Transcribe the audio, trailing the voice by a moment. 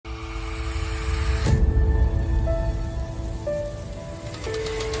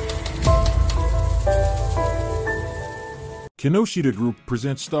Kinoshita Group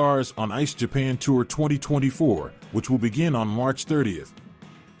presents Stars on Ice Japan Tour 2024, which will begin on March 30th.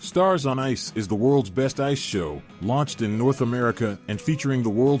 Stars on Ice is the world's best ice show, launched in North America and featuring the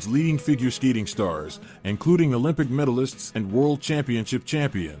world's leading figure skating stars, including Olympic medalists and World Championship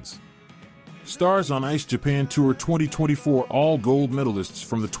champions. Stars on Ice Japan Tour 2024 all gold medalists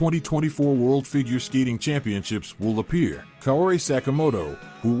from the 2024 World Figure Skating Championships will appear. Kaori Sakamota,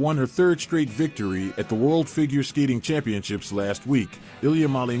 who won her third straight victory at the World Figure Skating Championships last week,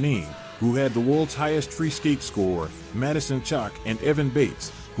 Malinin, who had the world's highest free skate score, Madison Chock and Evan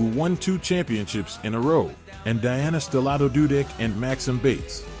Bates, who won 2 championships in a row, and Diana Stellato-Dudek and Maxim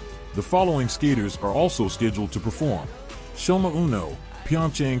Bates. The following skaters are also scheduled to perform: Shoma Uno,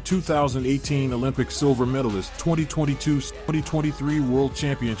 Pyeongchang 2018 Olympic silver medalist, 2022-2023 World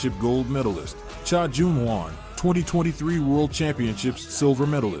Championship gold medalist; Cha Jun-won, 2023 World Championships silver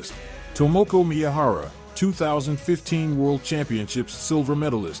medalist; Tomoko Miyahara, 2015 World Championships silver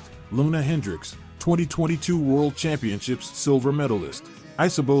medalist; Luna Hendricks, 2022 World Championships silver medalist;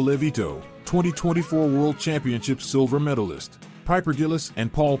 Isabeau Levito, 2024 World Championships silver medalist; Piper Gillis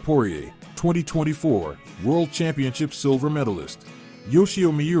and Paul Poirier, 2024 World Championship silver medalist;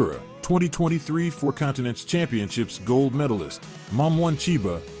 Yoshio Miura, 2023 Four Continents Championships gold medalist; Momwon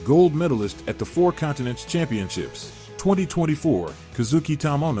Chiba, gold medalist at the Four Continents Championships 2024; Kazuki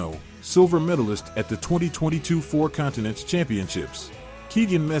Tamono, silver medalist at the 2022 Four Continents Championships;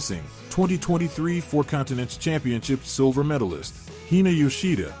 Keegan Messing, 2023 Four Continents Championships silver medalist; Hina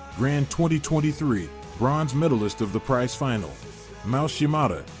Yoshida, Grand 2023, bronze medalist of the prize final; Mao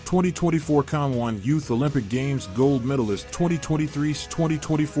Shimada, 2024 Kangwon Youth Olympic Games gold medalist,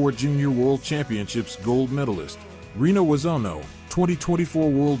 2023-2024 Junior World Championships gold medalist; Rina Wazono,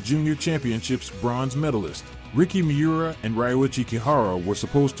 2024 World Junior Championships bronze medalist. Riki Miura and Ryuichi Kihara were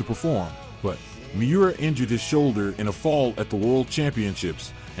supposed to perform, but Miura injured his shoulder in a fall at the World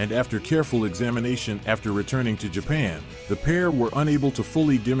Championships, and after careful examination after returning to Japan, the pair were unable to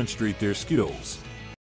fully demonstrate their skills.